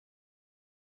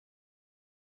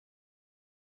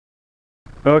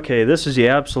Okay, this is the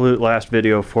absolute last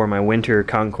video for my winter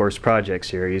concourse project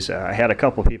series. I had a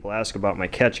couple people ask about my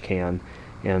catch can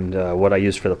and what I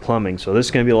use for the plumbing, so this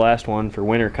is going to be the last one for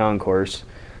winter concourse.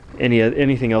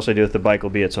 Anything else I do with the bike will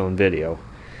be its own video.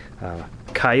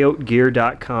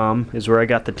 CoyoteGear.com is where I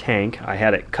got the tank. I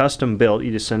had it custom built.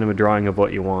 You just send them a drawing of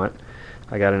what you want.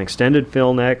 I got an extended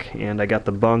fill neck and I got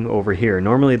the bung over here.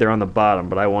 Normally they're on the bottom,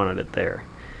 but I wanted it there.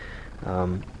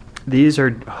 These are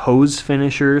hose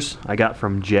finishers I got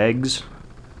from Jegs.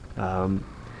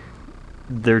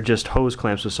 They're just hose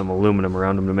clamps with some aluminum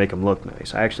around them to make them look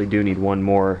nice. I actually do need one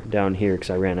more down here because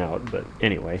I ran out, but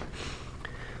anyway.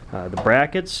 The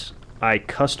brackets I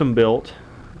custom built.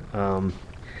 The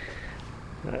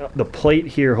plate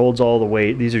here holds all the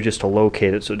weight. These are just to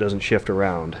locate it so it doesn't shift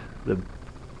around.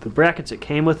 The brackets that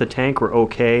came with the tank were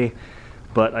okay,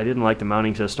 but I didn't like the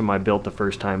mounting system I built the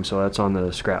first time, so that's on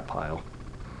the scrap pile.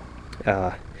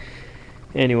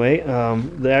 Anyway,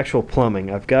 the actual plumbing.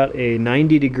 I've got a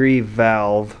 90-degree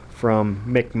valve from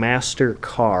McMaster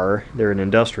Car. They're an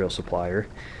industrial supplier.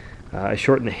 I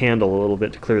shortened the handle a little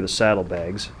bit to clear the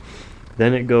saddlebags.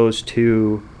 Then it goes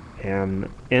to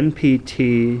an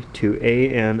NPT to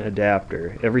AN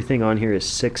adapter. Everything on here is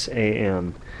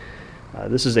 6AN.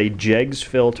 This is a Jegs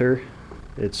filter.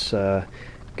 It's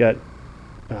got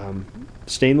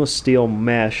stainless steel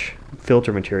mesh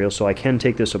filter material, so I can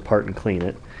take this apart and clean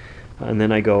it. And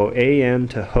then I go AN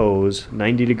to hose,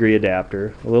 90-degree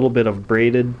adapter, a little bit of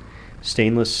braided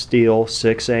stainless steel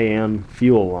 6AN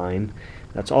fuel line.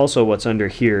 That's also what's under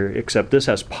here, except this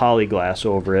has polyglass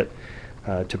over it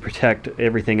to protect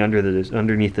everything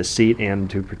underneath the seat and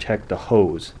to protect the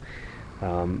hose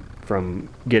from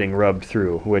getting rubbed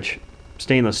through, which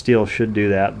stainless steel should do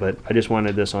that, but I just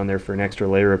wanted this on there for an extra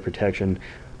layer of protection,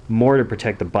 more to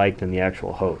protect the bike than the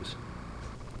actual hose.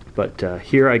 But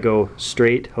here I go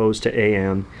straight hose to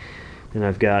AN, and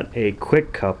I've got a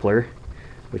quick coupler,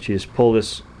 which you just pull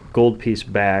this gold piece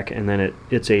back, and then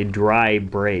it's a dry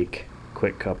brake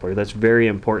quick coupler. That's very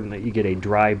important that you get a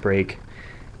dry brake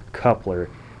coupler,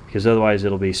 because otherwise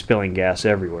it'll be spilling gas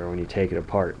everywhere when you take it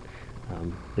apart.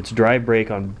 It's dry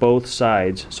brake on both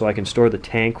sides, so I can store the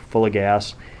tank full of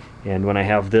gas, and when I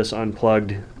have this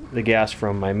unplugged, the gas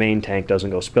from my main tank doesn't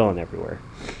go spilling everywhere.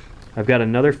 I've got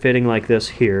another fitting like this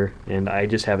here, and I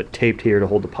just have it taped here to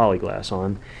hold the polyglass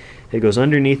on. It goes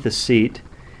underneath the seat,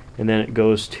 and then it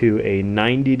goes to a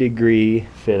 90-degree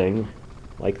fitting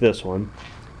like this one,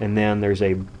 and then there's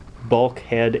a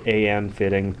bulkhead AN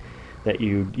fitting that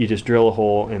you just drill a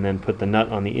hole and then put the nut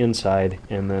on the inside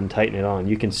and then tighten it on.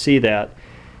 You can see that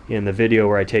in the video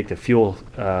where I take the fuel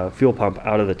pump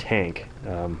out of the tank.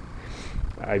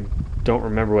 I don't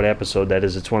remember what episode that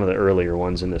is. It's one of the earlier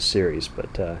ones in this series,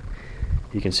 but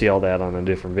you can see all that on a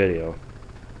different video.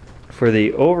 For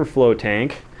the overflow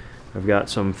tank, I've got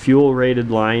some fuel rated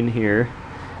line here.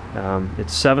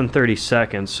 It's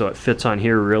 7/32, so it fits on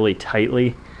here really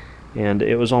tightly, and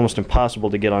it was almost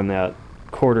impossible to get on that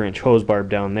 1/4-inch hose barb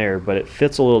down there, but it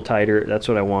fits a little tighter. That's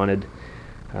what I wanted.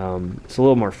 It's a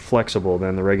little more flexible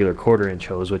than the regular 1/4-inch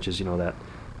hose, which is, you know, that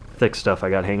thick stuff I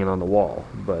got hanging on the wall.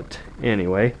 But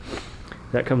anyway,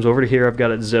 that comes over to here. I've got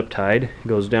it zip tied. It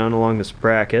goes down along this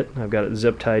bracket. I've got it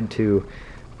zip tied to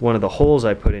one of the holes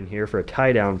I put in here for a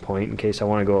tie down point in case I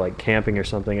want to go like camping or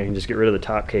something. I can just get rid of the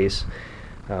top case,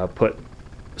 put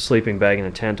a sleeping bag and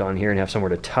a tent on here, and have somewhere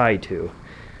to tie to.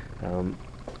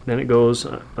 Then it goes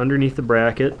underneath the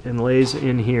bracket and lays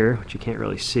in here, which you can't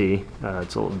really see.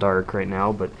 It's a little dark right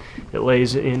now, but it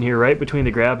lays in here right between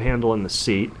the grab handle and the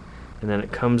seat, and then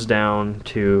it comes down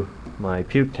to my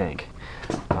puke tank.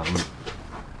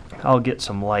 I'll get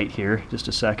some light here, just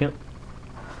a second.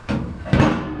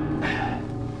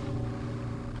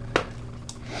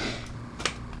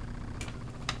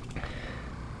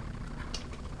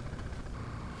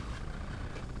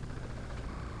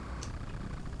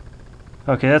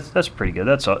 Okay, that's pretty good.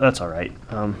 That's all right.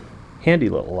 Handy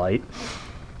little light.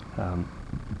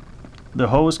 The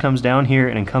hose comes down here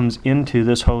and it comes into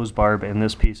this hose barb and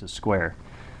this piece of square.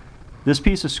 This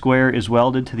piece of square is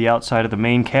welded to the outside of the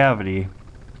main cavity,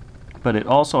 but it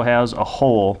also has a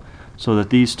hole so that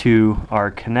these two are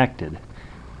connected.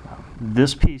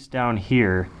 This piece down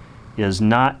here is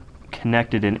not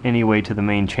connected in any way to the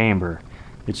main chamber.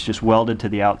 It's just welded to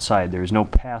the outside. There's no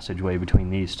passageway between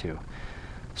these two.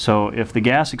 So if the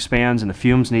gas expands and the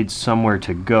fumes need somewhere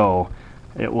to go,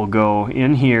 it will go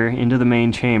in here into the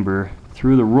main chamber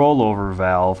through the rollover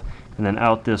valve and then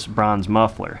out this bronze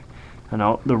muffler. And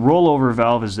now the rollover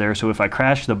valve is there, so if I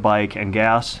crash the bike and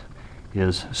gas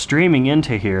is streaming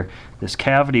into here, this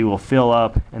cavity will fill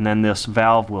up and then this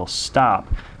valve will stop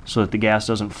so that the gas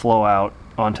doesn't flow out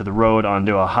onto the road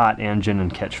onto a hot engine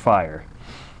and catch fire.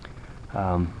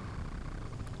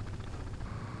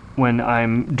 When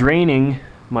I'm draining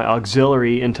my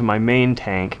auxiliary into my main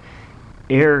tank,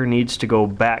 air needs to go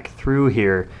back through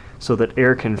here so that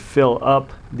air can fill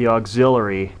up the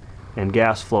auxiliary and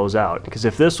gas flows out. Because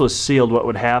if this was sealed, what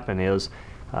would happen is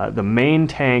the main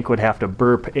tank would have to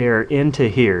burp air into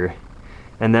here,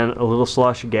 and then a little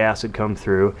slosh of gas would come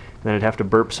through, and then it'd have to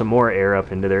burp some more air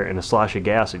up into there, and a slosh of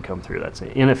gas would come through. That's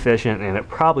inefficient, and it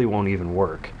probably won't even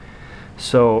work.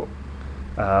 So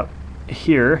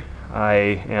here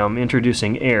I am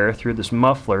introducing air through this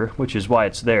muffler, which is why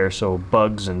it's there, so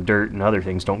bugs and dirt and other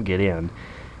things don't get in.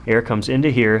 Air comes into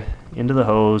here, into the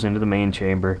hose, into the main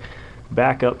chamber,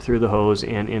 back up through the hose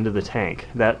and into the tank.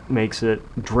 That makes it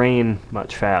drain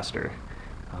much faster.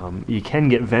 You can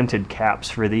get vented caps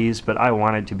for these, but I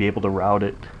wanted to be able to route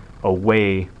it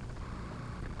away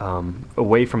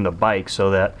from the bike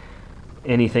so that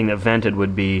anything that vented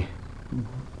would be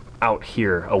out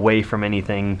here, away from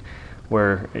anything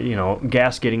where, you know,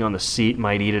 gas getting on the seat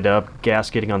might eat it up.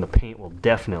 Gas getting on the paint will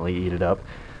definitely eat it up.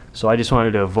 So I just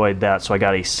wanted to avoid that, so I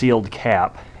got a sealed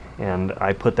cap, and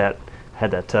I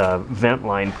had that vent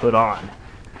line put on.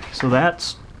 So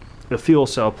that's the fuel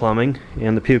cell plumbing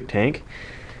and the puke tank.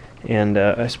 And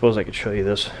I suppose I could show you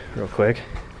this real quick.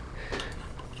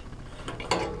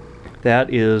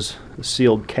 That is the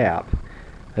sealed cap.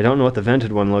 I don't know what the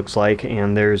vented one looks like,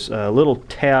 and there's a little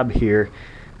tab here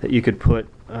that you could put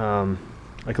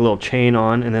like a little chain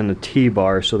on, and then the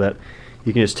T-bar, so that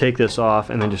you can just take this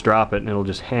off and then just drop it and it'll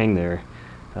just hang there.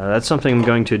 That's something I'm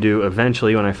going to do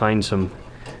eventually when I find some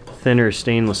thinner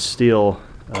stainless steel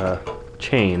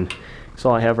chain. So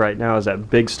all I have right now is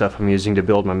that big stuff I'm using to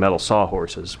build my metal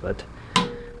sawhorses. But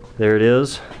there it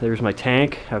is. There's my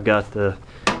tank. I've got the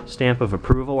stamp of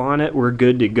approval on it. We're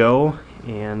good to go.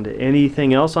 And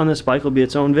anything else on this bike will be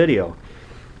its own video.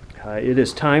 It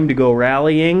is time to go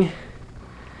rallying.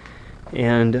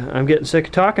 And I'm getting sick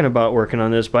of talking about working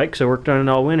on this bike because I worked on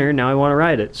it all winter. Now I want to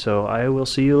ride it. So I will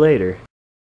see you later.